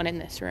anyone in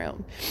this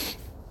room.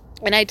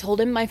 And I told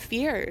him my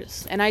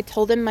fears, and I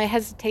told him my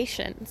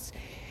hesitations.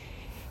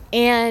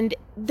 And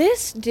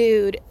this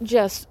dude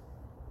just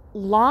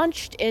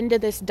launched into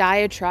this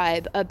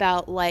diatribe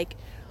about, like,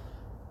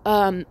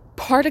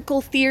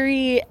 particle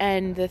theory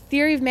and the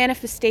theory of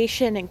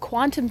manifestation and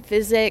quantum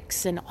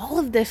physics and all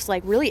of this,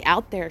 like, really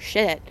out there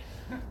shit.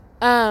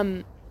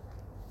 But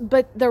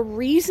the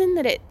reason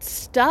that it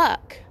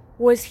stuck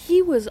was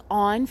he was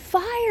on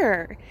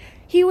fire.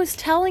 He was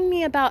telling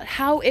me about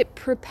how it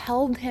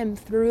propelled him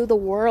through the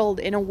world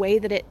in a way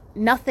that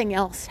nothing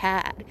else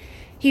had.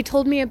 He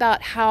told me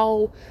about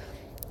how,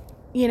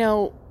 you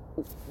know,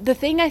 the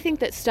thing I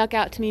think that stuck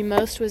out to me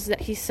most was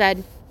that he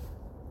said,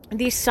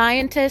 these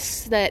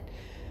scientists that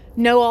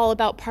know all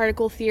about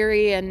particle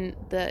theory and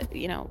the,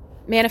 you know,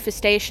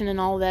 manifestation and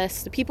all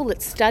this, the people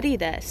that study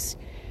this,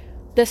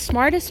 the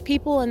smartest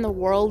people in the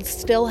world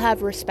still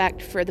have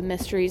respect for the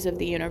mysteries of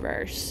the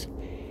universe.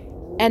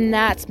 And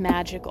that's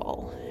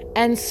magical.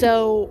 And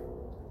so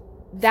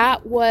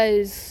that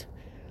was,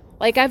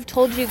 like, I've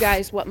told you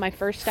guys what my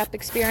first step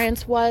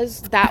experience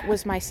was. That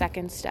was my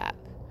second step,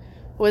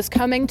 was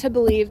coming to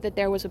believe that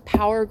there was a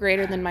power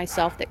greater than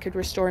myself that could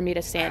restore me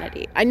to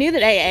sanity. I knew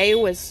that AA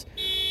was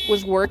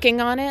working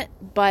on it,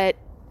 but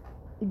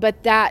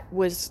that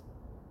was,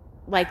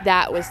 like,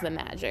 that was the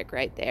magic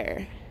right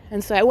there.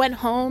 And so I went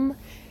home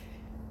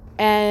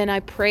and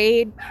I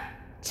prayed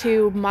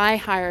to my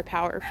higher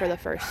power for the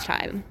first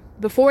time.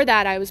 Before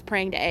that, I was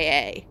praying to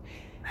AA.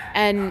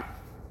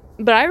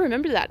 But I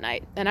remember that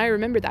night, and I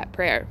remember that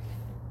prayer.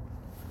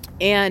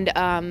 And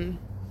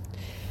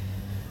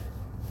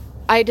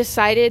I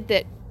decided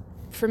that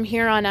from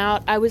here on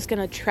out, I was going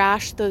to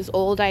trash those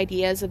old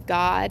ideas of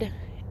God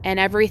and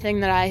everything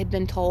that I had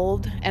been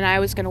told, and I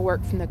was going to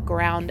work from the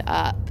ground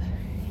up.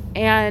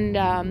 And,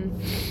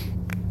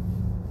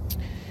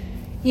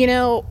 you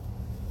know,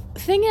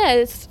 thing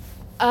is,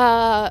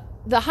 the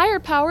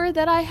higher power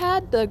that I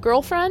had, the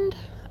girlfriend,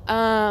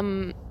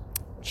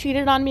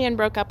 cheated on me and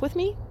broke up with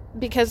me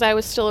because I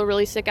was still a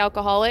really sick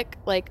alcoholic.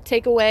 Like,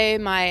 take away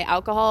my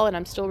alcohol and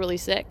I'm still really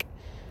sick,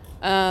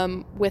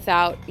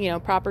 without, you know,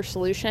 proper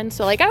solution.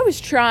 So, like, I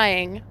was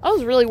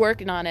really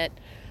working on it.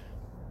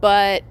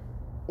 But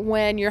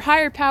when your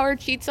higher power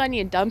cheats on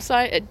you and dumps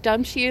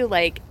you,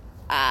 like,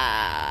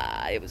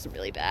 it was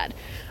really bad.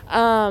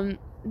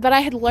 But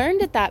I had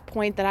learned at that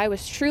point that I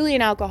was truly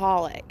an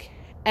alcoholic,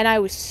 and I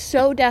was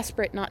so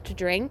desperate not to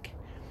drink.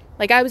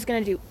 Like, I was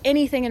going to do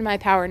anything in my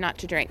power not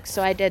to drink.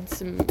 So I did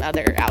some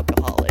other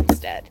alcohol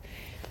instead,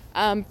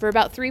 for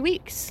about 3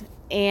 weeks.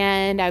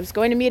 And I was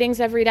going to meetings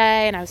every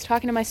day, and I was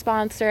talking to my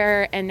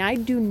sponsor, and I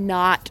do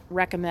not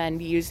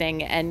recommend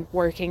using and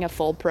working a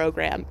full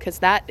program, because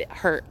that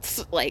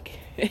hurts. Like,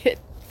 it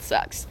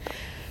sucks.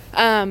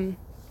 But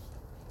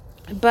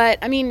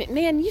I mean,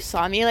 man, you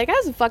saw me, like, I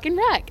was a fucking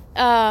wreck.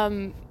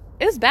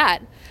 It was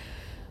bad,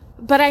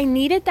 but I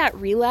needed that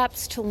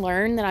relapse to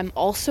learn that I'm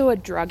also a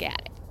drug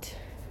addict.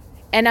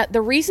 And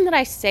the reason that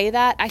I say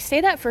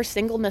that for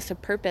singleness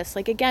of purpose.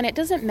 Like, again, it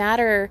doesn't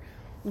matter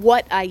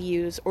what I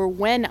use or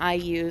when I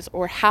use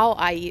or how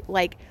I,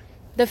 like,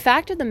 the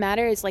fact of the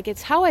matter is, like,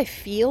 it's how I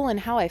feel and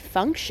how I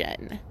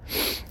function.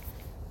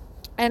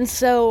 And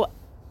so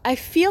I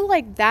feel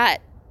like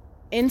that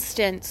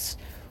instance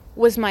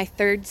was my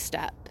third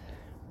step,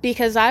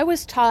 because I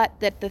was taught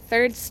that the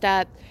third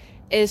step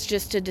is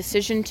just a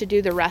decision to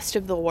do the rest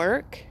of the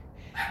work.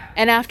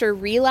 And after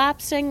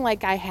relapsing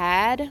like I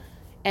had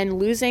and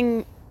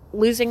losing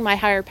my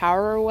higher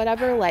power or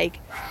whatever, like,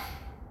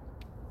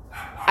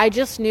 I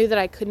just knew that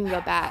I couldn't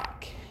go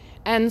back.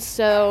 And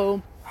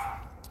so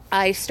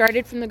I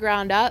started from the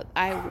ground up.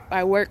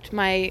 I worked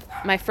my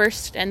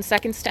first and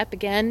second step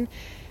again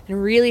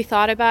and really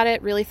thought about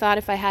it, really thought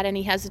if I had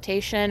any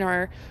hesitation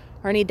or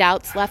any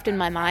doubts left in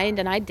my mind,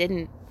 and I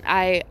didn't.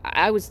 I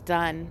was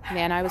done,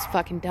 man. I was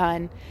fucking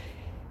done.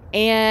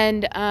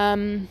 And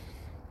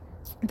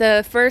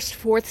the first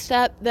fourth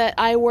step that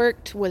I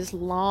worked was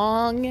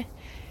long,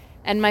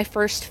 and my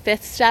first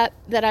fifth step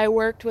that I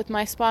worked with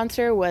my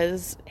sponsor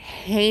was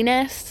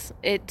heinous.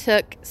 It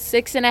took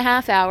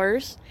 6.5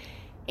 hours,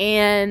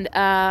 and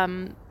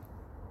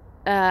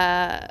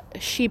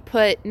she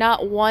put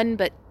not one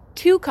but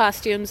 2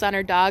 costumes on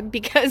her dog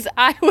because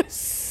I was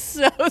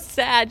so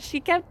sad. She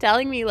kept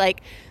telling me,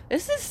 like,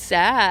 this is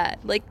sad.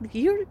 Like,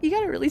 you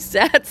got a really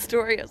sad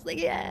story. I was like,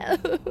 yeah,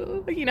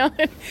 you know.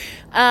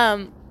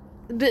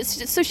 But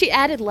so she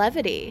added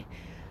levity,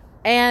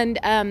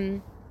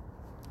 and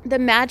the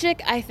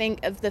magic, I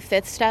think, of the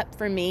fifth step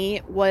for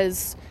me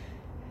was,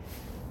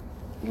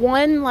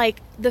 one,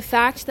 like, the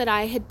fact that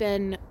I had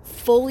been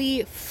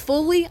fully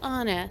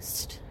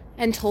honest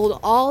and told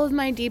all of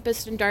my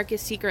deepest and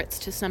darkest secrets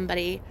to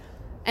somebody,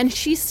 and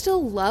she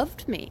still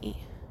loved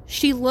me.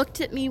 She looked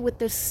at me with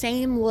the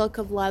same look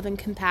of love and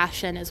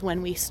compassion as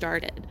when we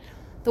started.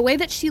 The way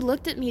that she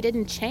looked at me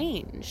didn't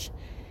change.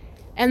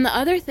 And the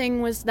other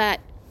thing was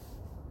that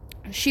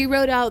she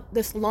wrote out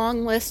this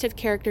long list of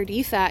character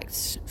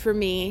defects for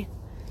me,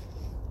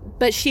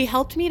 but she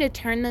helped me to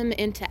turn them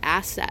into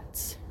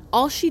assets.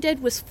 All she did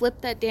was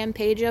flip that damn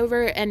page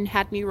over and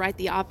had me write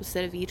the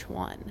opposite of each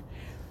one.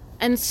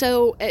 And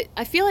so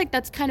I feel like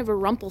that's kind of a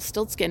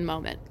Rumpelstiltskin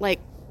moment, like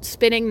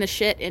spinning the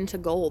shit into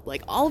gold.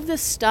 Like, all of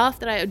this stuff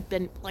that I had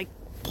been like,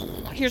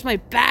 here's my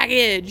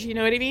baggage, you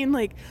know what I mean?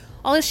 Like,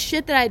 all this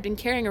shit that I had been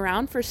carrying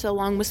around for so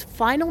long was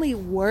finally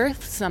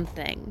worth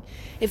something.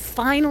 It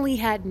finally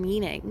had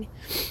meaning.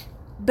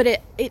 But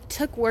it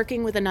took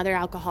working with another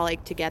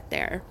alcoholic to get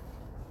there.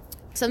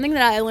 Something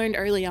that I learned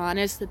early on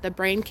is that the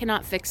brain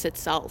cannot fix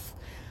itself.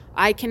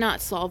 I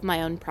cannot solve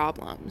my own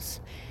problems.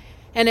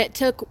 And it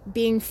took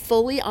being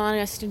fully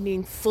honest and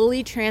being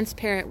fully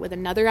transparent with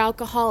another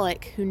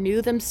alcoholic who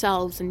knew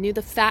themselves and knew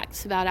the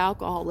facts about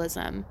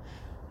alcoholism,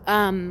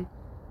 to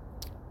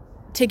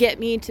get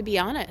me to be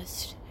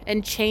honest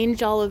and change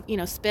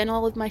spin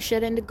all of my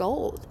shit into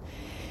gold.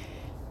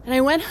 And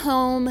I went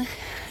home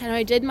and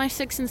I did my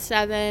 6 and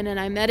 7 and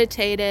I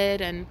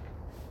meditated and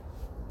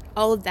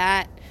all of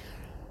that.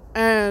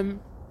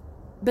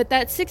 But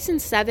that 6 and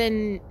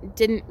 7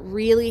 didn't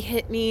really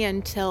hit me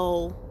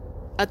until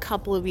a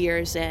couple of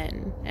years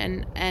in,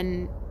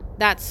 and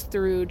that's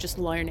through just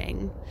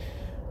learning,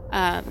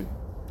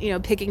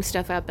 picking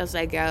stuff up as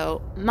I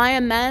go. My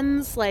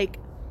amends, like,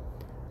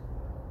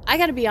 I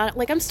gotta be honest,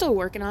 like, I'm still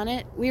working on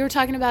it. We were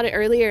talking about it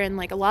earlier, and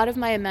like, a lot of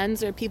my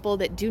amends are people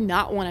that do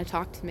not want to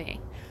talk to me.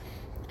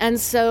 And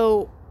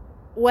so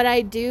what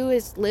I do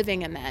is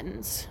living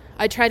amends.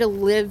 I try to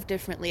live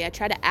differently. I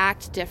try to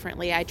act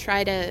differently. I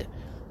try to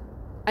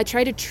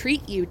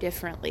treat you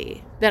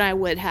differently than I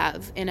would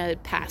have in a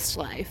past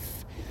life.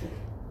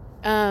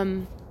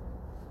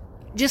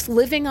 Just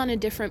living on a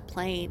different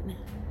plane.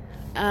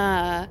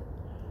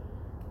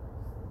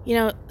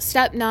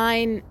 Step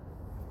 9,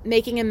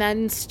 making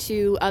amends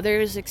to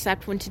others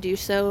except when to do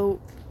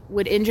so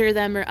would injure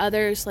them or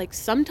others. Like,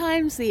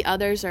 sometimes the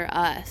others are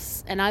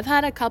us. And I've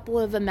had a couple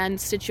of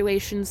amends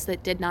situations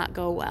that did not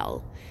go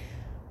well.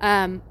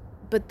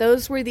 But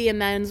those were the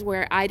amends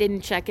where I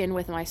didn't check in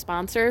with my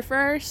sponsor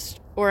first,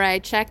 or I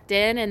checked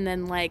in and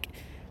then, like,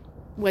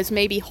 was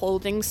maybe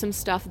holding some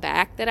stuff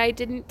back that I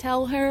didn't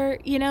tell her,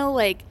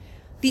 like,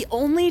 the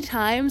only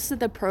times that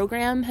the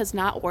program has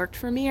not worked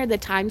for me are the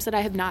times that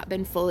I have not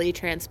been fully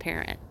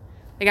transparent.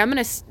 Like,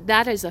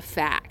 that is a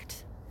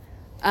fact.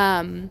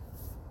 And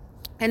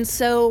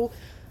so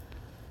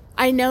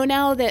I know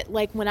now that,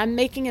 like, when I'm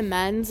making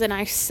amends and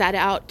I set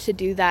out to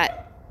do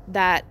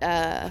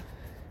the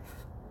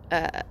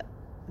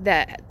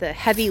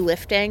heavy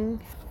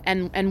lifting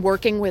and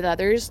working with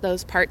others,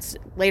 those parts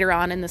later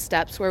on in the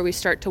steps where we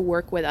start to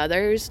work with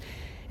others,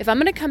 if I'm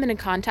going to come into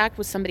contact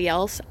with somebody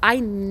else, I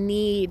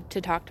need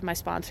to talk to my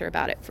sponsor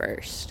about it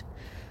first.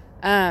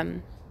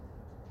 10,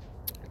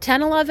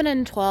 11,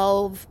 and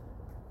 12,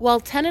 well,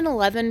 10 and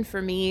 11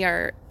 for me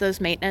are those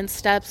maintenance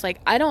steps.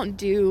 Like, I don't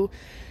do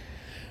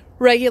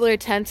regular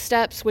 10th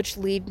steps, which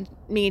leads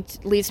me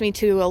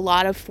to a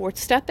lot of fourth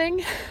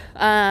stepping.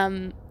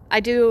 I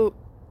do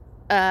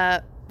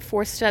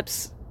 4th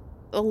steps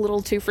a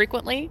little too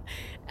frequently.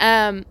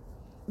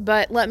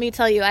 But let me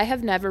tell you, I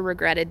have never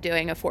regretted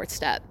doing a 4th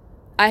step.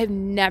 I have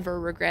never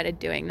regretted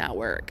doing that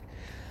work.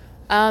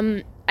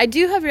 I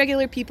do have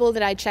regular people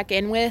that I check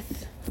in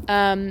with,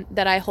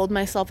 that I hold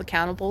myself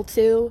accountable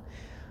to.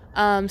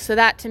 So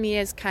that to me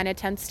is kind of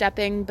 10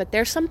 stepping, but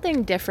there's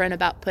something different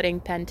about putting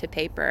pen to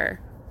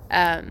paper,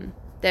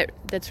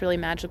 that's really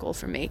magical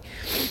for me.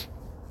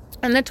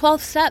 And the 12th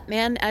step,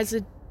 man,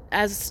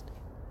 as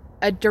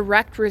a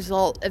direct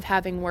result of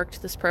having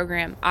worked this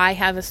program, I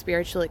have a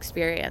spiritual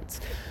experience.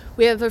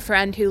 We have a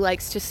friend who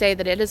likes to say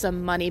that it is a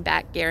money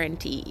back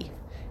guarantee.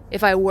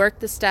 If I work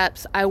the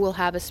steps, I will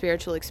have a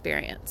spiritual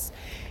experience.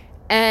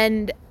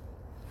 And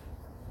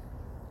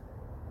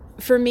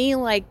for me,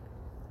 like,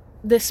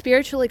 the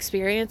spiritual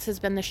experience has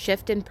been the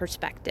shift in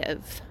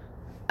perspective.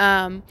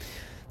 The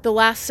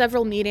last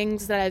several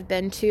meetings that I've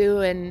been to,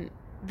 and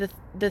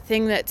the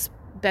thing that's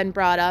been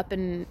brought up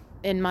in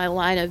my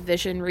line of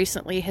vision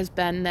recently has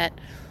been that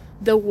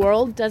the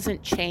world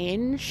doesn't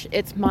change.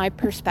 It's my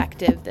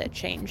perspective that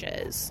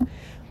changes.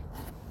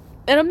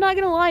 And I'm not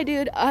gonna lie,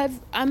 dude.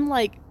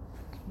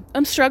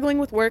 I'm struggling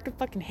with work. I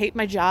fucking hate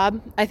my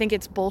job. I think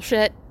it's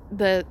bullshit.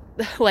 I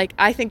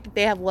think that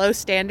they have low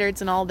standards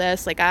and all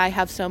this. Like, I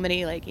have so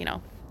many,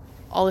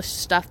 all this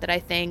stuff that I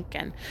think.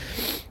 And,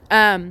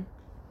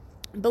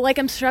 but, like,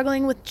 I'm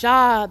struggling with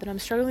job, and I'm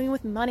struggling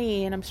with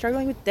money, and I'm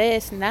struggling with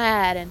this and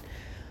that.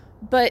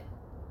 But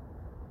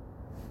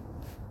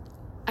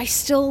I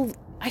still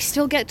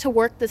get to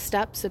work the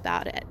steps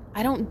about it.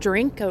 I don't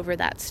drink over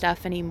that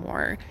stuff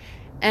anymore.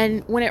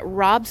 And when it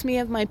robs me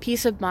of my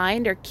peace of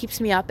mind, or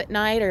keeps me up at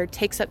night, or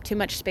takes up too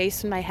much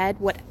space in my head,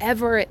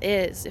 whatever it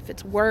is, if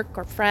it's work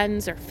or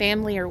friends or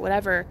family or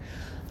whatever,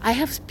 I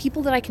have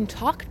people that I can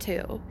talk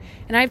to.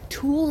 And I have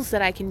tools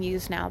that I can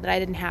use now that I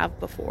didn't have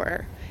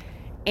before.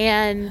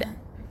 And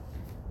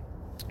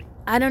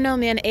I don't know,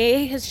 man,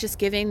 AA has just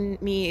given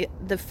me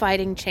the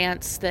fighting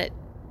chance that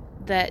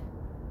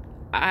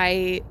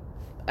I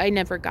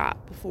never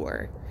got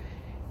before.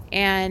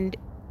 And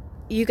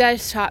you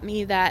guys taught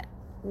me that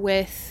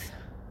with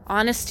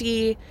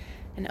honesty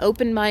and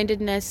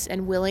open-mindedness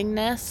and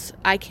willingness,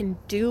 I can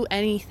do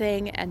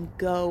anything and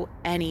go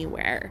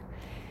anywhere.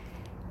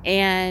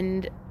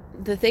 And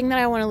the thing that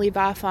I want to leave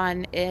off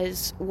on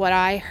is what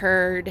I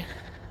heard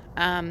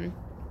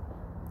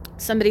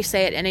somebody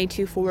say at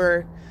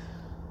NA24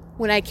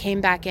 when I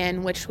came back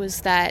in, which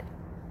was that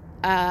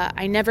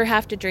I never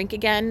have to drink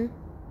again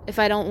if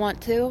I don't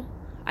want to.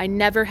 I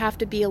never have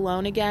to be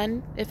alone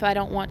again if I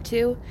don't want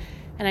to.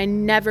 And I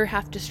never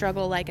have to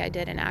struggle like I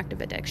did in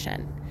active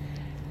addiction.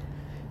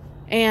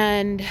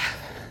 And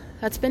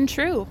that's been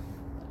true.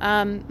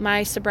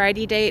 My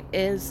sobriety date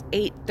is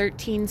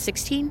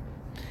 8/13/16.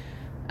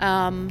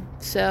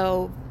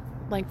 So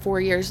like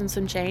 4 years and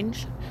some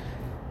change.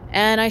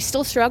 And I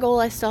still struggle.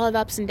 I still have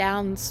ups and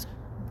downs.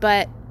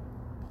 But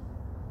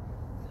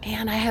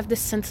man, I have this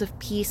sense of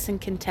peace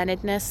and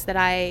contentedness that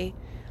I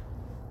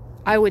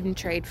wouldn't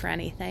trade for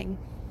anything.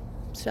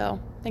 So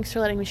thanks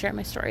for letting me share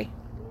my story.